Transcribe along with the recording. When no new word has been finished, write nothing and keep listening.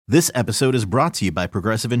This episode is brought to you by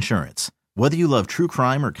Progressive Insurance. Whether you love true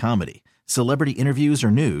crime or comedy, celebrity interviews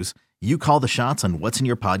or news, you call the shots on what's in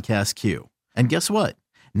your podcast queue. And guess what?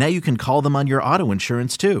 Now you can call them on your auto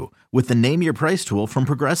insurance too with the Name Your Price tool from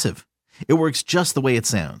Progressive. It works just the way it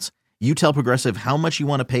sounds. You tell Progressive how much you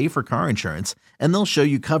want to pay for car insurance, and they'll show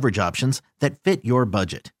you coverage options that fit your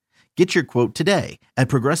budget. Get your quote today at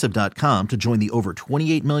Progressive.com to join the over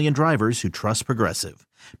 28 million drivers who trust Progressive.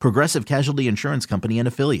 Progressive Casualty Insurance Company and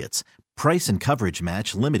Affiliates. Price and coverage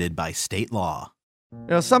match limited by state law. You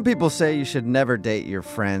know, some people say you should never date your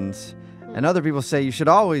friends, and other people say you should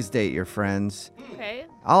always date your friends. Okay.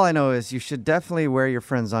 All I know is you should definitely wear your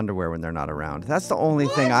friends' underwear when they're not around. That's the only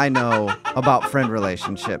thing I know about friend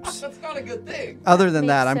relationships. That's not a good thing. Other than Makes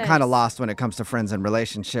that, I'm sense. kind of lost when it comes to friends and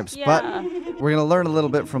relationships. Yeah. But we're going to learn a little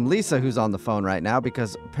bit from Lisa, who's on the phone right now,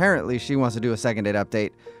 because apparently she wants to do a second date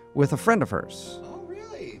update with a friend of hers. Oh,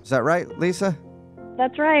 really? Is that right, Lisa?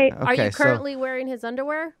 That's right. Are Okay, you currently wearing his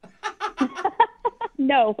underwear?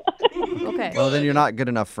 No. Okay. Well, then you're not good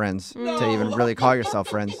enough friends to even really call yourself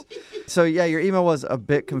friends. So, yeah, your email was a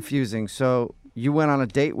bit confusing. So you went on a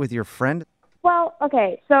date with your friend? Well,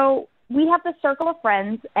 okay. So we have this circle of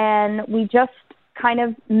friends, and we just kind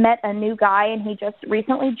of met a new guy, and he just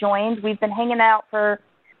recently joined. We've been hanging out for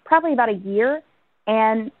probably about a year,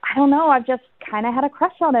 and I don't know, I've just kind of had a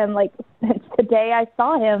crush on him, like, since the day I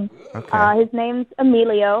saw him. Okay. His name's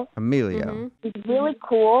Emilio. Emilio. He's really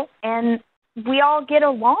cool, and we all get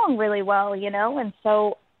along really well, you know, and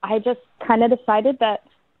so I just kind of decided that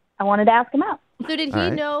I wanted to ask him out. So did he All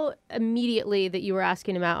right. know immediately that you were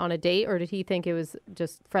asking him out on a date, or did he think it was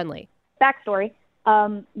just friendly? Backstory,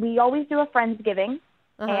 we always do a Friendsgiving,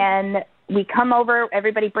 Uh-huh. and we come over,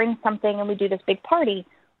 everybody brings something, and we do this big party.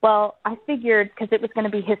 Well, I figured because it was going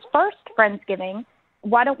to be his first Friendsgiving,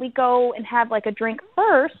 why don't we go and have like a drink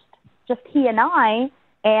first, just he and I,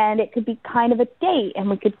 and it could be kind of a date, and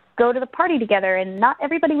we could go to the party together, and not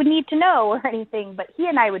everybody would need to know or anything, but he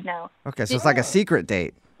and I would know. Okay, so it's like a secret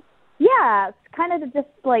date. Yeah, it's kind of to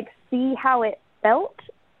just like see how it felt.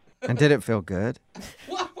 And did it feel good?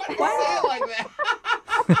 Why do you say it like that?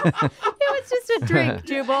 It was just a drink,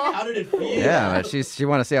 Jubal. How did it feel? Yeah, but she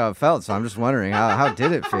want to see how it felt, so I'm just wondering, how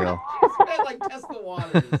did it feel? Like test the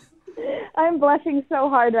waters. I'm blushing so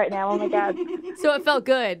hard right now. Oh my God. So it felt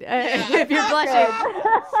good, if you're blushing.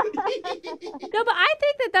 No, but I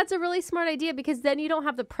think that that's a really smart idea, because then you don't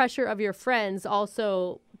have the pressure of your friends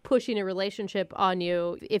also pushing a relationship on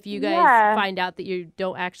you if you guys Yeah. find out that you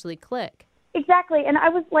don't actually click. Exactly. And I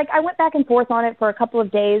was like, I went back and forth on it for a couple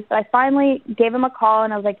of days, but I finally gave him a call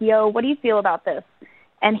and I was like, yo, what do you feel about this?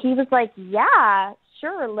 And he was like, yeah,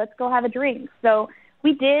 sure, let's go have a drink. So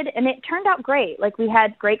we did, and it turned out great. Like, we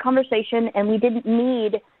had great conversation, and we didn't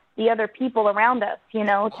need the other people around us, you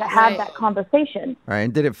know, to have Right. that conversation. All right,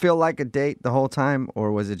 and did it feel like a date the whole time,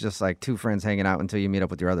 or was it just like two friends hanging out until you meet up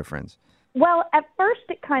with your other friends? Well, at first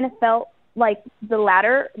it kind of felt like the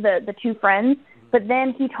latter, the two friends, but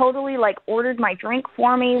then he totally like ordered my drink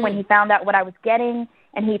for me when he found out what I was getting,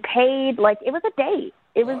 and he paid. Like, it was a date.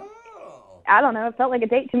 It was, I don't know, it felt like a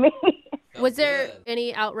date to me. Was there good.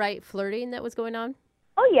 any outright flirting that was going on?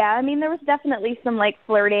 Oh yeah, I mean, there was definitely some like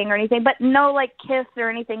flirting or anything, but no like kiss or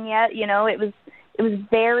anything yet. You know, it was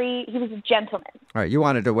very. He was a gentleman. All right, you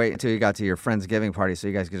wanted to wait until you got to your Friendsgiving party so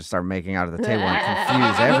you guys could just start making out at the table and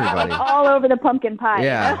confuse everybody. All over the pumpkin pie.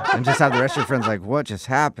 Yeah, and just have the rest of your friends like, what just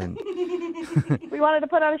happened? We wanted to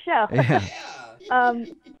put on a show. Yeah.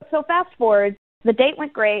 So fast forward, the date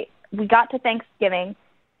went great. We got to Thanksgiving,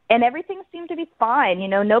 and everything seemed to be fine. You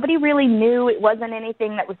know, nobody really knew. It wasn't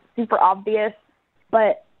anything that was super obvious.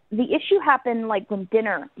 But the issue happened like when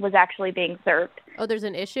dinner was actually being served. Oh, there's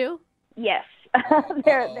an issue? Yes,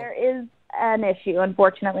 there is an issue,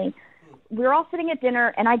 unfortunately. We were all sitting at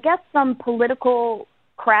dinner, and I guess some political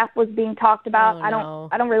crap was being talked about. Oh, no.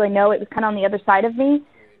 I don't really know. It was kind of on the other side of me,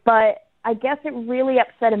 but I guess it really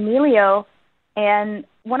upset Emilio. And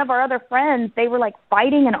one of our other friends, they were like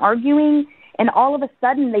fighting and arguing, and all of a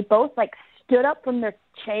sudden they both like stood up from their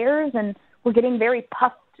chairs and were getting very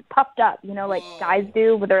puffed up, you know, like guys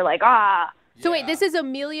do, where they're like, ah. So wait, this is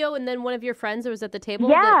Emilio and then one of your friends that was at the table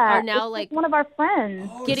Yeah, that are now it's like one of our friends.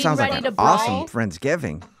 getting Sounds ready like to an brawl? awesome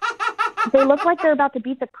Friendsgiving. They look like they're about to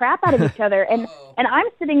beat the crap out of each other. And I'm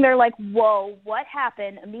sitting there like, whoa, what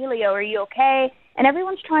happened? Emilio, are you okay? And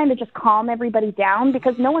everyone's trying to just calm everybody down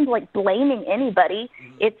because no one's like blaming anybody.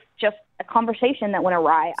 It's just a conversation that went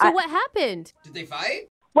awry. So what happened? Did they fight?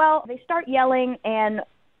 Well, they start yelling, and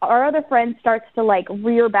our other friend starts to like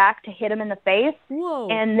rear back to hit him in the face. Whoa.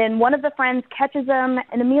 And then one of the friends catches him,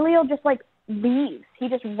 and Emilio just like leaves. He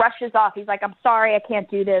just rushes off. He's like, I'm sorry, I can't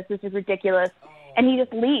do this. This is ridiculous. and he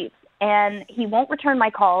just leaves. And he won't return my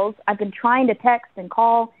calls. I've been trying to text and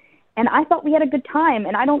call, and I thought we had a good time.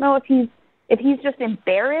 And I don't know if he's just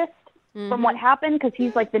embarrassed from what happened because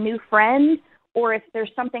he's like the new friend, or if there's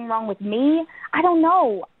something wrong with me. I don't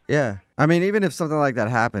know. Yeah. I mean, even if something like that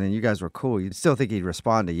happened and you guys were cool, you'd still think he'd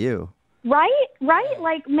respond to you. Right?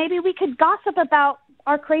 Like maybe we could gossip about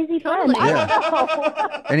our crazy friend. Totally. I don't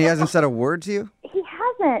know. And he hasn't said a word to you? He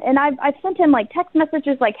hasn't. And I've sent him like text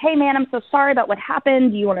messages like, hey, man, I'm so sorry about what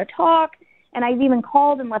happened. Do you want to talk? And I've even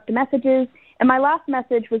called and left messages. And my last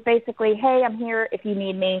message was basically, hey, I'm here if you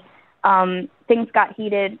need me. Things got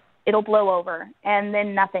heated. It'll blow over. And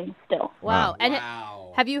then nothing still. Wow. And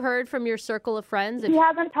Wow. have you heard from your circle of friends? He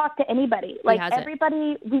hasn't talked to anybody. Like hasn't.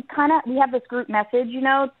 everybody, we have this group message,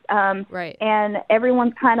 Right. And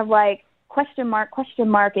everyone's kind of like, question mark,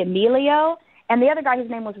 Emilio. And the other guy, his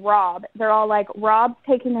name was Rob. They're all like, Rob's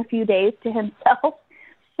taking a few days to himself.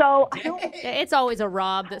 So I don't. It's always a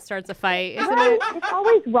Rob that starts a fight, isn't Right, it? it's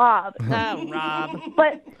always Rob. Oh, Rob.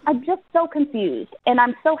 But I'm just so confused, and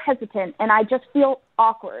I'm so hesitant, and I just feel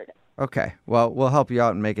awkward. Okay. Well, we'll help you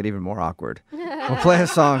out and make it even more awkward. We'll play a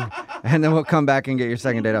song, and then we'll come back and get your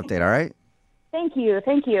second date update, all right? Thank you.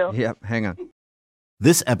 Yep. Hang on.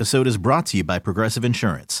 This episode is brought to you by Progressive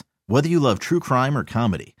Insurance. Whether you love true crime or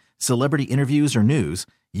comedy, celebrity interviews or news,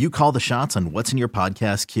 you call the shots on what's in your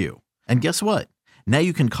podcast queue. And guess what? Now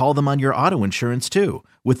you can call them on your auto insurance too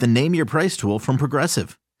with the Name Your Price tool from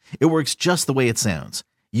Progressive. It works just the way it sounds.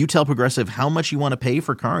 You tell Progressive how much you want to pay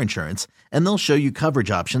for car insurance, and they'll show you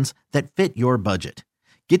coverage options that fit your budget.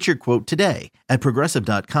 Get your quote today at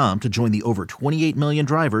Progressive.com to join the over 28 million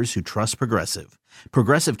drivers who trust Progressive.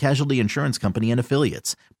 Progressive Casualty Insurance Company and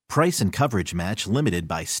Affiliates. Price and coverage match limited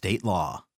by state law.